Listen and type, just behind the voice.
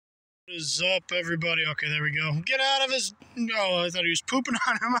What is up, everybody? Okay, there we go. Get out of his... Oh, I thought he was pooping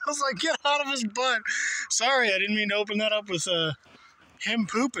on him. I was like, get out of his butt. Sorry, I didn't mean to open that up with him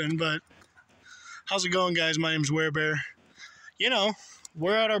pooping, but... How's it going, guys? My name's Werebear. You know,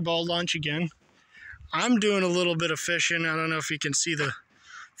 we're at our ball launch again. I'm doing a little bit of fishing. I don't know if you can see the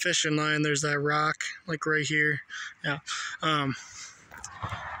fishing line. There's that rock, like right here. Yeah.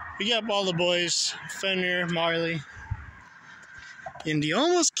 We got all the boys. Fenrir, Marley. And you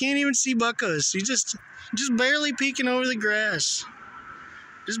almost can't even see Buckos. He's just barely peeking over the grass.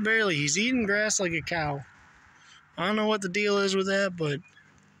 Just barely. He's eating grass like a cow. I don't know what the deal is with that, but...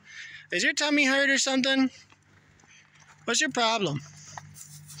 Is your tummy hurt or something? What's your problem?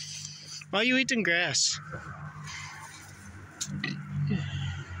 Why are you eating grass?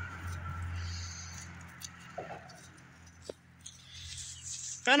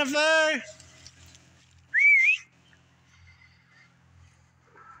 Jennifer!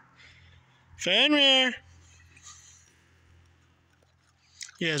 Fenrir!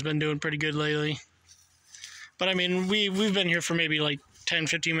 Yeah, it's been doing pretty good lately. But I mean, we've been here for maybe like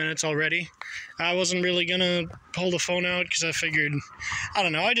 10-15 minutes already. I wasn't really gonna pull the phone out because I figured, I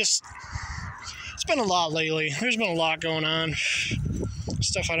don't know, it's been a lot lately. There's been a lot going on.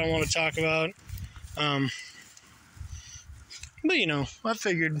 Stuff I don't want to talk about. But you know, I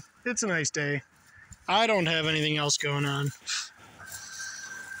figured it's a nice day. I don't have anything else going on.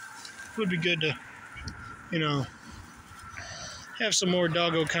 Would be good to, you know, have some more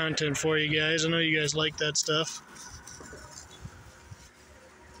doggo content for you guys. I know you guys like that stuff.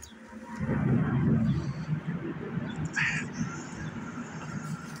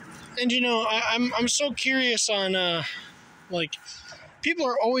 And you know, I'm so curious on like, people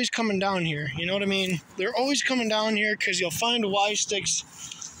are always coming down here. You know what I mean? They're always coming down here because you'll find Y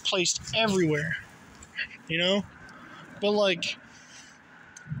sticks placed everywhere. You know, but like,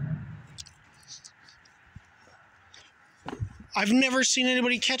 I've never seen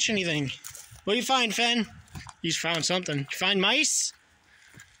anybody catch anything. What do you find, Fen? He's found something. You find mice?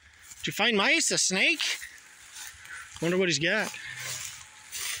 Did you find mice? A snake? Wonder what he's got.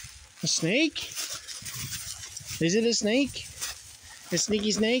 A snake? Is it a snake? A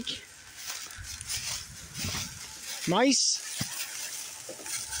sneaky snake? Mice?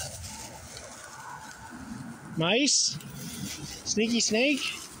 Mice? Sneaky snake?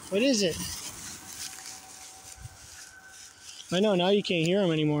 What is it? I know, now you can't hear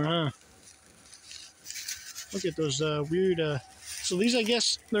them anymore, huh? Look at those weird... So these, I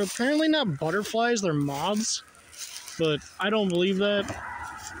guess, they're apparently not butterflies, they're moths. But I don't believe that.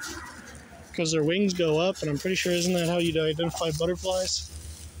 Because their wings go up, and I'm pretty sure, isn't that how you'd identify butterflies?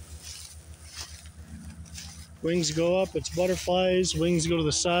 Wings go up, it's butterflies. Wings go to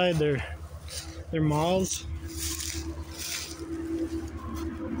the side, they're moths.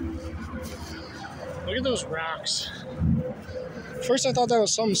 Look at those rocks. First I thought that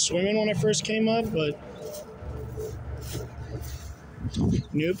was something swimming when I first came up, but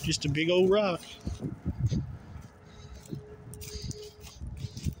nope, just a big old rock.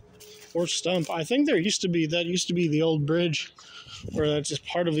 Or stump. I think that used to be the old bridge, or that's just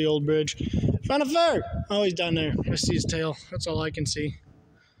part of the old bridge. Found a fur! Oh, he's down there. I see his tail. That's all I can see.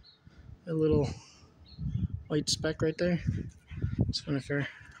 A little white speck right there. It's kind of fair.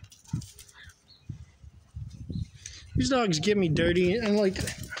 These dogs get me dirty, and like,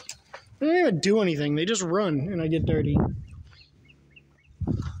 they don't even do anything. They just run, and I get dirty.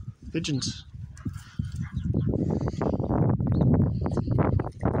 Pigeons.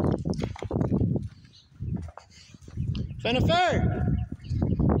 Jennifer!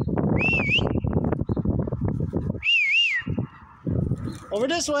 Over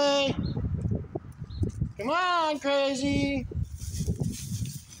this way! Come on, crazy!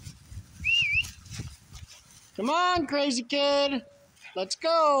 Come on, crazy kid! Let's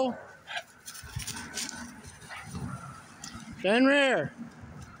go! Fenrir!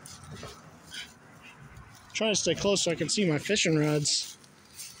 Trying to stay close so I can see my fishing rods.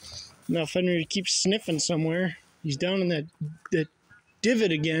 Now Fenrir keeps sniffing somewhere. He's down in that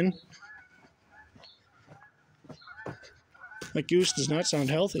divot again. That goose does not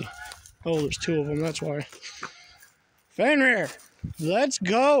sound healthy. Oh, there's two of them, that's why. Fenrir, let's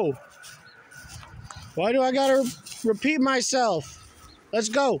go. Why do I gotta repeat myself? Let's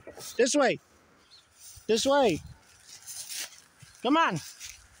go. This way. This way. Come on.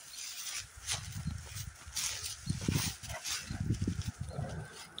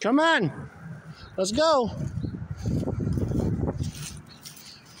 Come on. Let's go.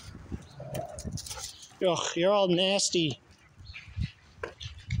 Ugh, you're all nasty.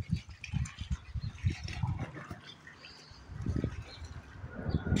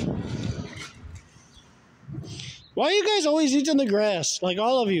 Why are you guys always eating the grass? Like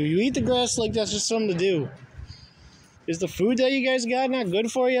all of you. You eat the grass like that's just something to do. Is the food that you guys got not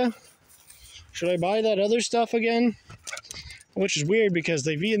good for you? Should I buy that other stuff again? Which is weird because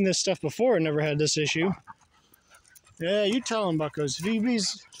they've eaten this stuff before and never had this issue. Yeah, you tell him, buckos. If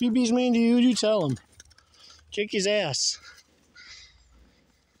he bees mean to you, you tell him. Kick his ass.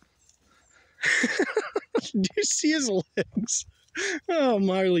 Do you see his legs? Oh,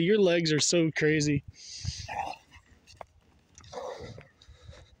 Marley, your legs are so crazy.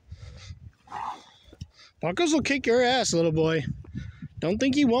 Buckos will kick your ass, little boy. Don't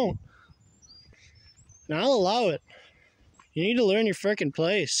think he won't. And I'll allow it. You need to learn your frickin'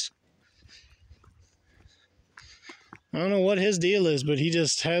 place. I don't know what his deal is, but he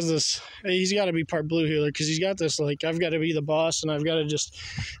just has this... He's got to be part blue heeler because he's got this, like, I've got to be the boss and I've got to just...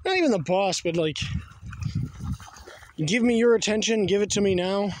 Not even the boss, but, like... Give me your attention, give it to me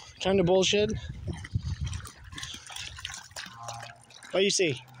now kind of bullshit. What you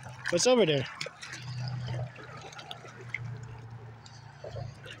see? What's over there?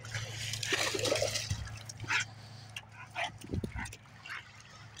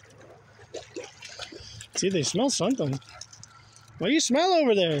 See, they smell something. What do you smell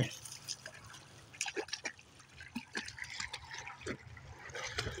over there?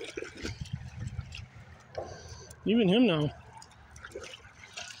 Even him now.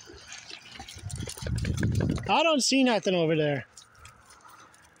 I don't see nothing over there.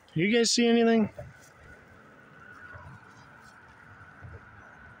 You guys see anything?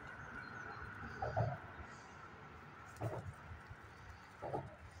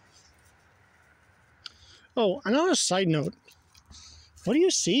 Oh, and on a side note, what do you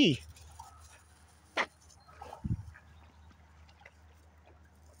see? You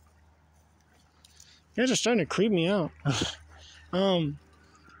guys are starting to creep me out. You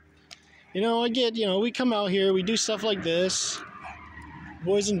know, we come out here, we do stuff like this.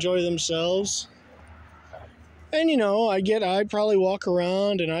 Boys enjoy themselves. And, you know, I probably walk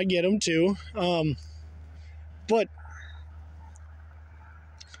around and I get them too. But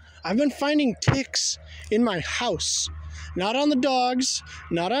I've been finding ticks in my house. Not on the dogs,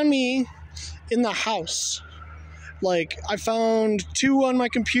 not on me, in the house. Like, I found 2 on my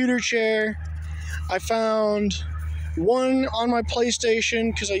computer chair. I found 1 on my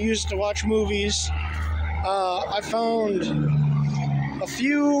PlayStation because I used it to watch movies. I found a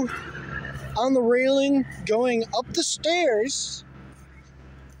few on the railing going up the stairs.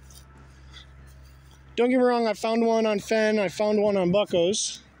 Don't get me wrong, I found 1 on Fen, I found 1 on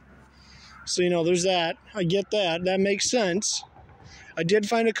Buckos. So, you know, there's that. I get that. That makes sense. I did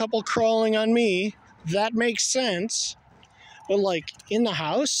find a couple crawling on me. That makes sense. But, like, in the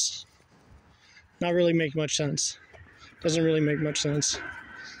house, not really make much sense. Doesn't really make much sense.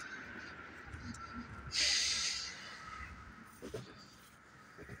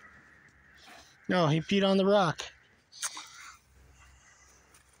 No, he peed on the rock.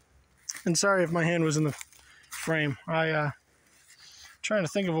 And sorry if my hand was in the frame. Trying to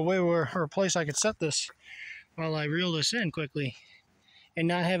think of a way or a place I could set this while I reel this in quickly and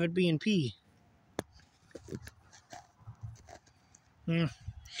not have it be in pee. I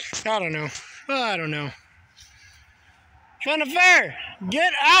don't know. Jennifer,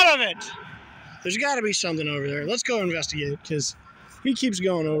 get out of it! There's got to be something over there. Let's go investigate because he keeps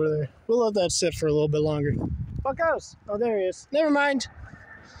going over there. We'll let that sit for a little bit longer. Buckos! Oh, there he is. Never mind.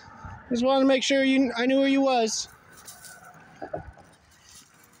 Just wanted to make sure I knew where you was.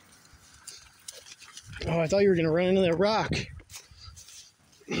 Oh, I thought you were going to run into that rock.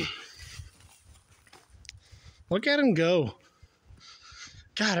 Look at him go.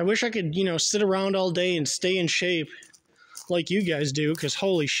 God, I wish I could, sit around all day and stay in shape like you guys do, because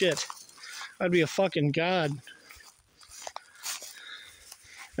holy shit, I'd be a fucking god.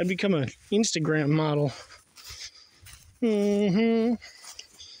 I'd become an Instagram model. Where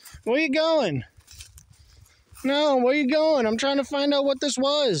you going? No, where you going? I'm trying to find out what this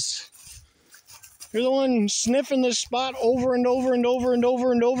was. You're the one sniffing this spot over and over and over and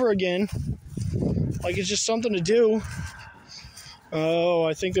over and over again. Like it's just something to do. Oh,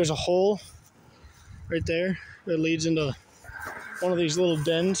 I think there's a hole right there that leads into one of these little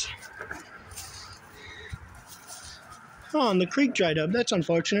dens. Oh, and the creek dried up. That's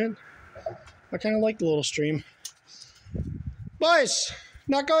unfortunate. I kind of like the little stream. Boys,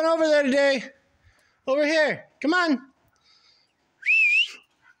 not going over there today. Over here. Come on.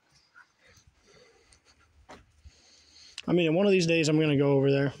 I mean, one of these days I'm going to go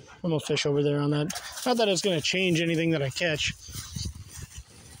over there. I'm going to fish over there on that. Not that it's going to change anything that I catch.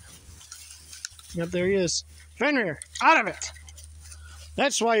 Yep, there he is. Fenrir, out of it.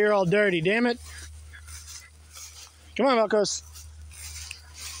 That's why you're all dirty, damn it. Come on, Velcos.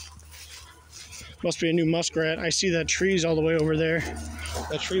 Must be a new muskrat. I see that tree's all the way over there.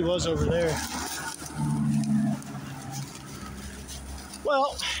 That tree was over there.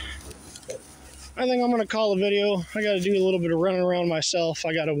 Well, I think I'm going to call the video. I got to do a little bit of running around myself.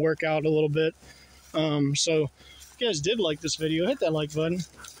 I got to work out a little bit. So if you guys did like this video, hit that like button.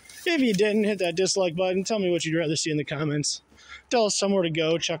 If you didn't, hit that dislike button. Tell me what you'd rather see in the comments. Tell us somewhere to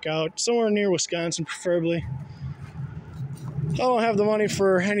go, check out. Somewhere near Wisconsin, preferably. I don't have the money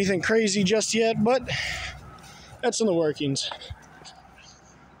for anything crazy just yet, but that's in the workings.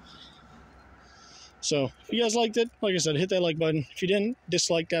 So, if you guys liked it, like I said, hit that like button. If you didn't,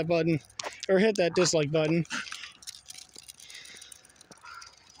 dislike that button. Or hit that dislike button.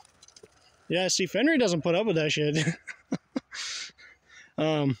 Yeah, see, Fenry doesn't put up with that shit.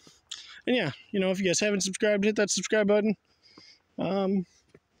 And yeah, you know, if you guys haven't subscribed, hit that subscribe button.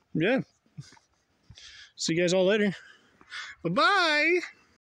 Yeah. See you guys all later. Bye-bye.